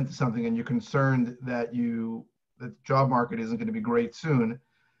to get into something and you're concerned that the job market isn't going to be great soon,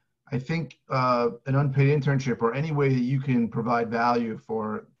 I think an unpaid internship or any way that you can provide value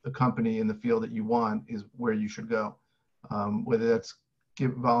for the company in the field that you want is where you should go. Whether that's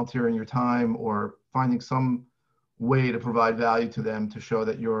volunteering your time or finding some way to provide value to them to show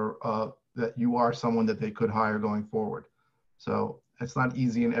that you are someone that they could hire going forward. So it's not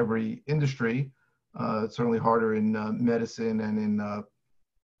easy in every industry. It's certainly harder in medicine and in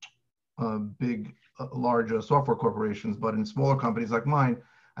big, large software corporations, but in smaller companies like mine,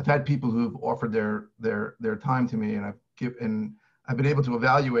 I've had people who've offered their time to me, and I've been able to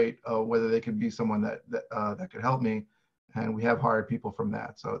evaluate whether they could be someone that could help me, and we have hired people from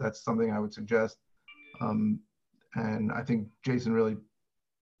that. So that's something I would suggest. And I think Jason really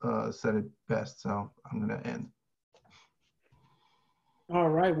said it best, so I'm going to end. All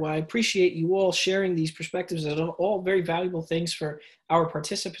right. Well, I appreciate you all sharing these perspectives. Those are all very valuable things for our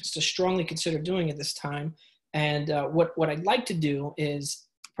participants to strongly consider doing at this time. And what I'd like to do is,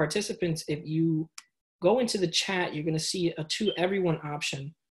 participants, if you go into the chat, you're going to see a to everyone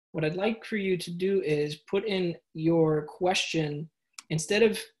option. What I'd like for you to do is put in your question instead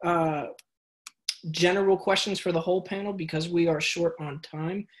of general questions for the whole panel, because we are short on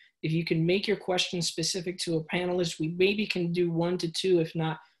time. If you can make your question specific to a panelist, we maybe can do 1 to 2, if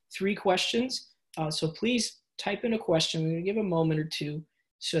not 3 questions. So please type in a question. We're going to give a moment or two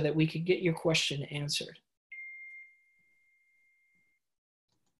so that we could get your question answered.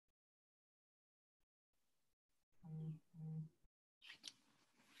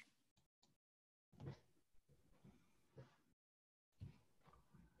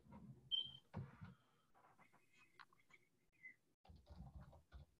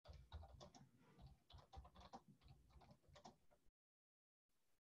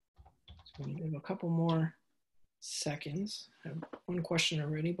 So we'll give a couple more seconds. I have one question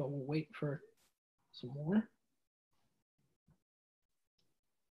already, but we'll wait for some more. Okay.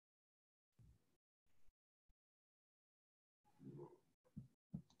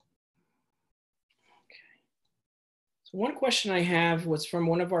 So one question I have was from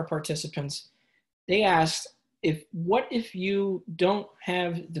one of our participants. They asked, what if you don't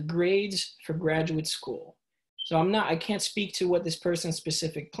have the grades for graduate school? So I can't speak to what this person's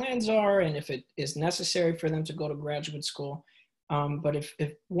specific plans are and if it is necessary for them to go to graduate school. But if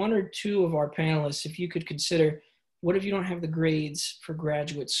 1 or 2 of our panelists, if you could consider, what if you don't have the grades for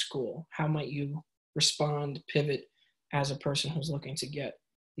graduate school? How might you respond, pivot as a person who's looking to get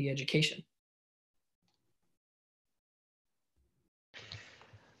the education?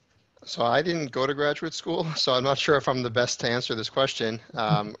 So I didn't go to graduate school, so I'm not sure if I'm the best to answer this question,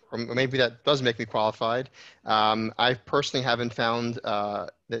 or maybe that does make me qualified. I personally haven't found that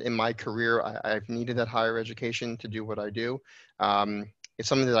in my career I've needed that higher education to do what I do. It's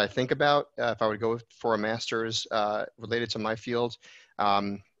something that I think about if I would go for a master's related to my field.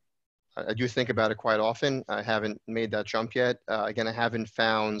 I do think about it quite often. I haven't made that jump yet. Again, I haven't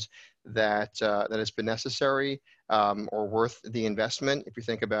found that it's been necessary or worth the investment. If you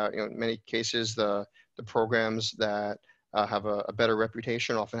think about, in many cases, the programs that have a better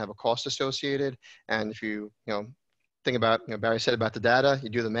reputation often have a cost associated. And if you think about, Barry said about the data, you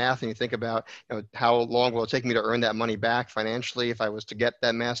do the math and you think about, how long will it take me to earn that money back financially if I was to get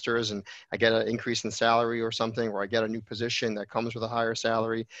that master's and I get an increase in salary or something, or I get a new position that comes with a higher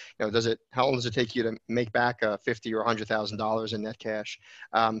salary. How long does it take you to make back $50,000 or $100,000 in net cash?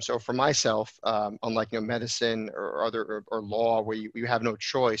 So for myself, unlike, medicine or other or law where you have no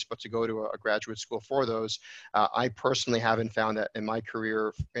choice but to go to a graduate school for those, I personally haven't found that in my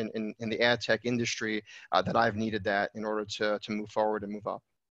career in the ad tech industry that I've needed that in order to move forward and move up.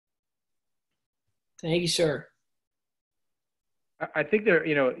 Thank you, sir. I think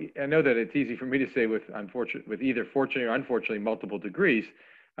I know that it's easy for me to say with either fortunately or unfortunately multiple degrees.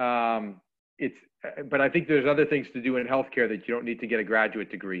 But I think there's other things to do in healthcare that you don't need to get a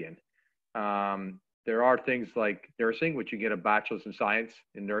graduate degree in. There are things like nursing, which you get a bachelor's in science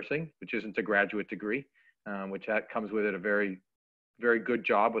in nursing, which isn't a graduate degree, which comes with it a very, very good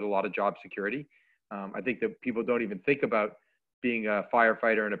job with a lot of job security. I think that people don't even think about being a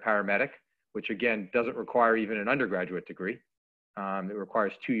firefighter and a paramedic, which again doesn't require even an undergraduate degree. It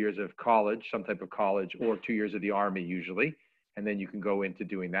requires 2 years of college, some type of college, or 2 years of the Army usually, and then you can go into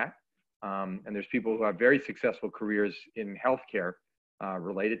doing that. And there's people who have very successful careers in healthcare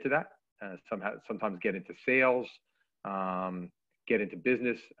related to that. Sometimes get into sales, get into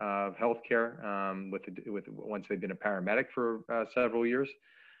business of healthcare once they've been a paramedic for several years.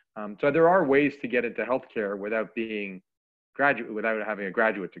 So there are ways to get into healthcare without having a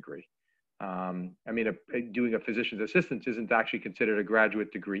graduate degree. Doing a physician's assistant isn't actually considered a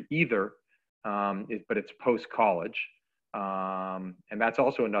graduate degree either, but it's post-college. And that's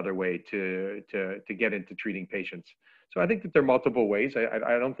also another way to get into treating patients. So I think that there are multiple ways.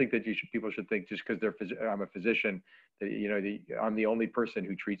 I don't think that people should think just because I'm a physician that I'm the only person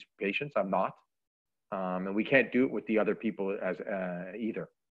who treats patients. I'm not, and we can't do it with the other people as either.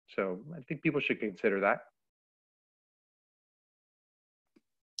 So I think people should consider that.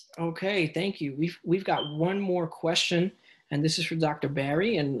 Okay, thank you. We've got one more question, and this is for Dr.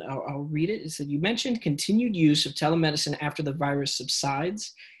 Barry, and I'll read it. It said, you mentioned continued use of telemedicine after the virus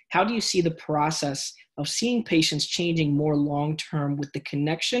subsides. How do you see the process of seeing patients changing more long-term with the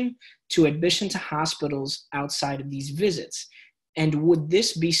connection to admission to hospitals outside of these visits? And would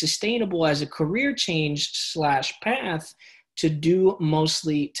this be sustainable as a career change / path to do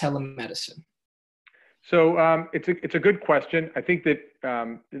mostly telemedicine? So it's a good question. I think that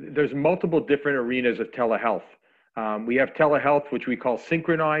there's multiple different arenas of telehealth. We have telehealth, which we call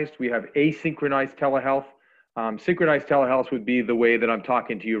synchronized. We have asynchronized telehealth. Synchronized telehealth would be the way that I'm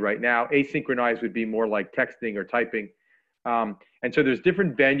talking to you right now. Asynchronized would be more like texting or typing. And so there's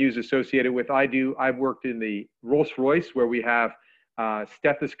different venues associated with. I've worked in the Rolls-Royce where we have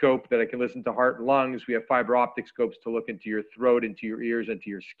stethoscope that I can listen to heart and lungs. We have fiber optic scopes to look into your throat, into your ears, into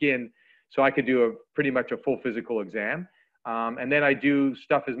your skin. So I could do pretty much a full physical exam. And then I do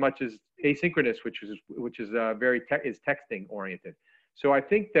stuff as much as asynchronous, which is texting oriented. So I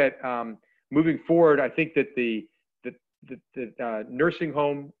think that moving forward, I think that the nursing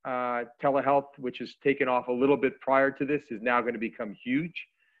home telehealth, which has taken off a little bit prior to this, is now going to become huge.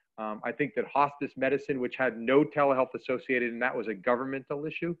 I think that hospice medicine, which had no telehealth associated, and that was a governmental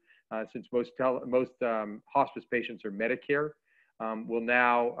issue, since most hospice patients are Medicare, will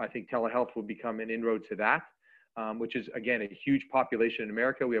now, I think telehealth will become an inroad to that, which is, again, a huge population in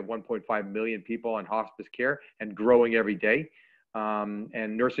America. We have 1.5 million people on hospice care and growing every day.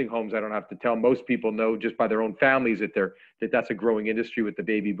 And nursing homes, I don't have to tell, most people know just by their own families that that's a growing industry with the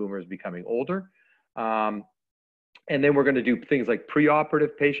baby boomers becoming older. And then we're going to do things like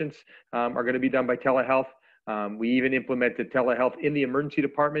preoperative patients are going to be done by telehealth. We even implemented telehealth in the emergency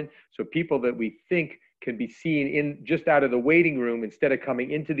department. So people that we think can be seen in just out of the waiting room, instead of coming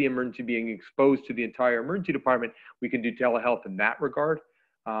into the emergency, being exposed to the entire emergency department, we can do telehealth in that regard.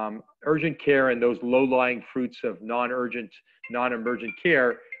 Urgent care and those low-lying fruits of non-urgent, non-emergent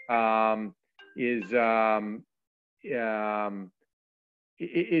care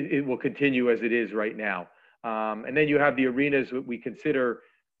it will continue as it is right now. And then you have the arenas that we consider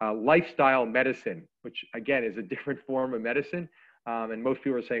lifestyle medicine, which again is a different form of medicine. And most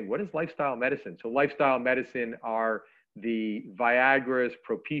people are saying, what is lifestyle medicine? So lifestyle medicine are the Viagra's,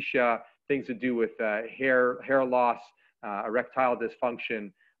 Propecia, things to do with hair loss, erectile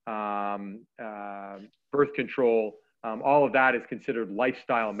dysfunction, birth control. All of that is considered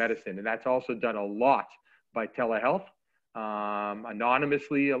lifestyle medicine. And that's also done a lot by telehealth,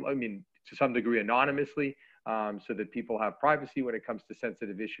 anonymously, to some degree anonymously, so that people have privacy when it comes to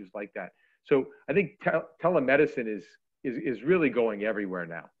sensitive issues like that. So I think telemedicine is really going everywhere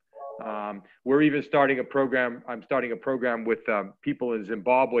now. We're even starting a program. I'm starting a program with people in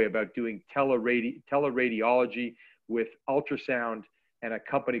Zimbabwe about doing teleradiology, with ultrasound and a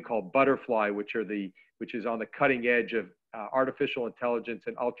company called Butterfly, which is on the cutting edge of artificial intelligence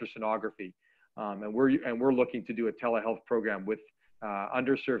and ultrasonography. And we're looking to do a telehealth program with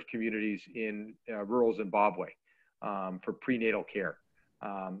underserved communities in rural Zimbabwe for prenatal care.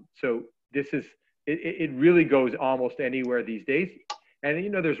 So it really goes almost anywhere these days. And,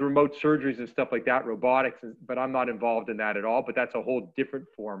 you know, there's remote surgeries and stuff like that, robotics, but I'm not involved in that at all. But that's a whole different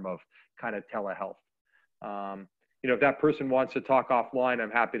form of kind of telehealth. You know, if that person wants to talk offline,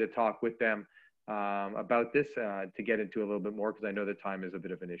 I'm happy to talk with them about this to get into a little bit more, because I know the time is a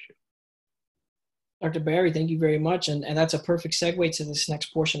bit of an issue. Dr. Barry, thank you very much. And that's a perfect segue to this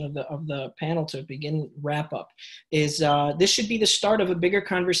next portion of the panel to begin wrap up. This should be the start of a bigger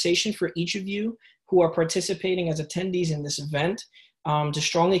conversation for each of you who are participating as attendees in this event, to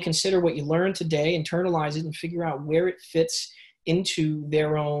strongly consider what you learned today, internalize it, and figure out where it fits into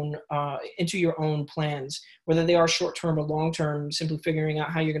their own, into your own plans, whether they are short-term or long-term, simply figuring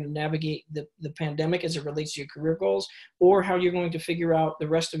out how you're going to navigate the pandemic as it relates to your career goals, or how you're going to figure out the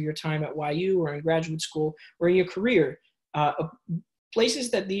rest of your time at YU or in graduate school or in your career.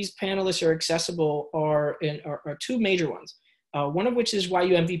 Places that these panelists are accessible are two major ones. One of which is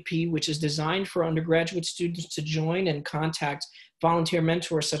YU MVP, which is designed for undergraduate students to join and contact volunteer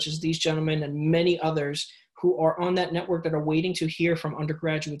mentors such as these gentlemen and many others who are on that network that are waiting to hear from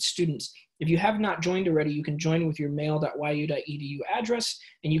undergraduate students. If you have not joined already, you can join with your mail.yu.edu address,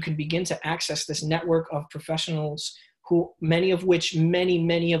 and you can begin to access this network of professionals who many of which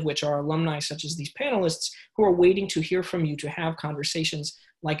are alumni, such as these panelists, who are waiting to hear from you to have conversations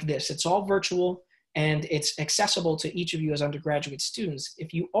like this. It's all virtual, and it's accessible to each of you as undergraduate students.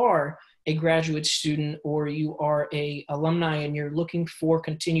 If you are a graduate student or you are a alumni and you're looking for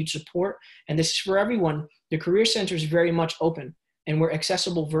continued support, and this is for everyone, the Career Center is very much open and we're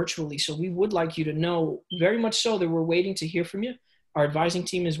accessible virtually. So we would like you to know very much so that we're waiting to hear from you. Our advising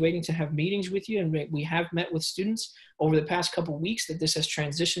team is waiting to have meetings with you, and we have met with students over the past couple of weeks that this has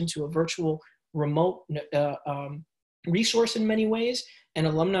transitioned to a virtual remote resource in many ways. And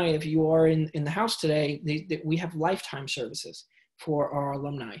alumni, if you are in the house today, we have lifetime services for our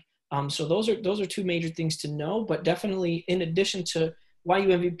alumni. So those are two major things to know, but definitely in addition to YU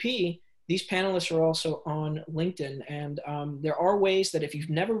MVP, these panelists are also on LinkedIn. And there are ways that if you've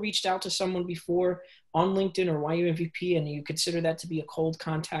never reached out to someone before on LinkedIn or YU MVP, and you consider that to be a cold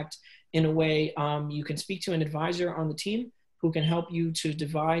contact in a way, you can speak to an advisor on the team who can help you to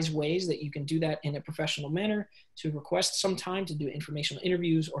devise ways that you can do that in a professional manner, to request some time to do informational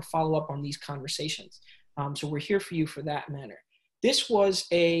interviews or follow up on these conversations. So we're here for you for that manner. This was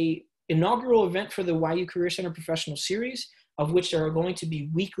an inaugural event for the YU Career Center Professional Series, of which there are going to be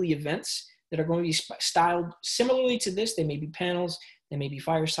weekly events that are going to be styled similarly to this. They may be panels, they may be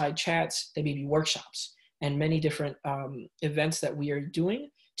fireside chats, they may be workshops, and many different events that we are doing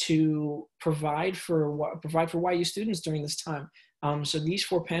to provide for YU students during this time. So these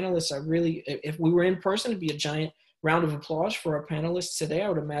four panelists are really, if we were in person, it'd be a giant round of applause for our panelists today. I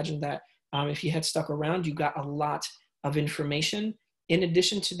would imagine that if you had stuck around, you got a lot of information. In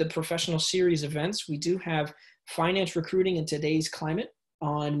addition to the professional series events, we do have finance recruiting in today's climate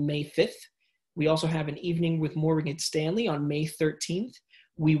on May 5th. We also have an evening with Morgan Stanley on May 13th.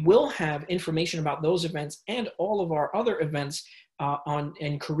 We will have information about those events and all of our other events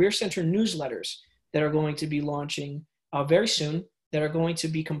in Career Center newsletters that are going to be launching very soon, that are going to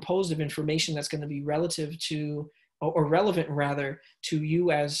be composed of information that's going to be relative to, or relevant rather, to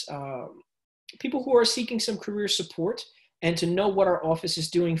you as people who are seeking some career support, and to know what our office is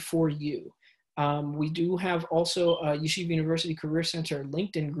doing for you. We do have also a Yeshiva University Career Center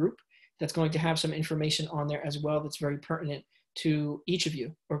LinkedIn group that's going to have some information on there as well that's very pertinent to each of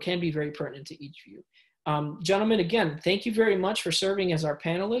you, or can be very pertinent to each of you. Gentlemen, again, thank you very much for serving as our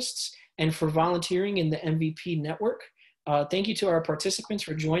panelists and for volunteering in the MVP network. Thank you to our participants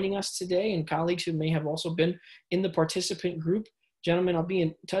for joining us today, and colleagues who may have also been in the participant group. Gentlemen, I'll be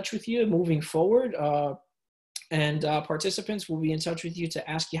in touch with you moving forward. And participants will be in touch with you to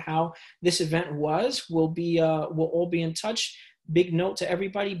ask you how this event was. We'll all be in touch. Big note to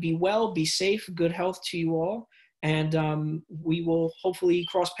everybody: be well, be safe, good health to you all, and we will hopefully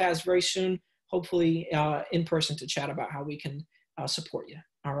cross paths very soon. Hopefully in person to chat about how we can support you.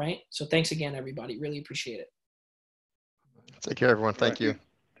 All right. So thanks again, everybody. Really appreciate it. Take care, everyone. Thank you.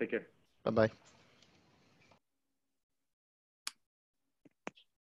 Take care. Bye-bye.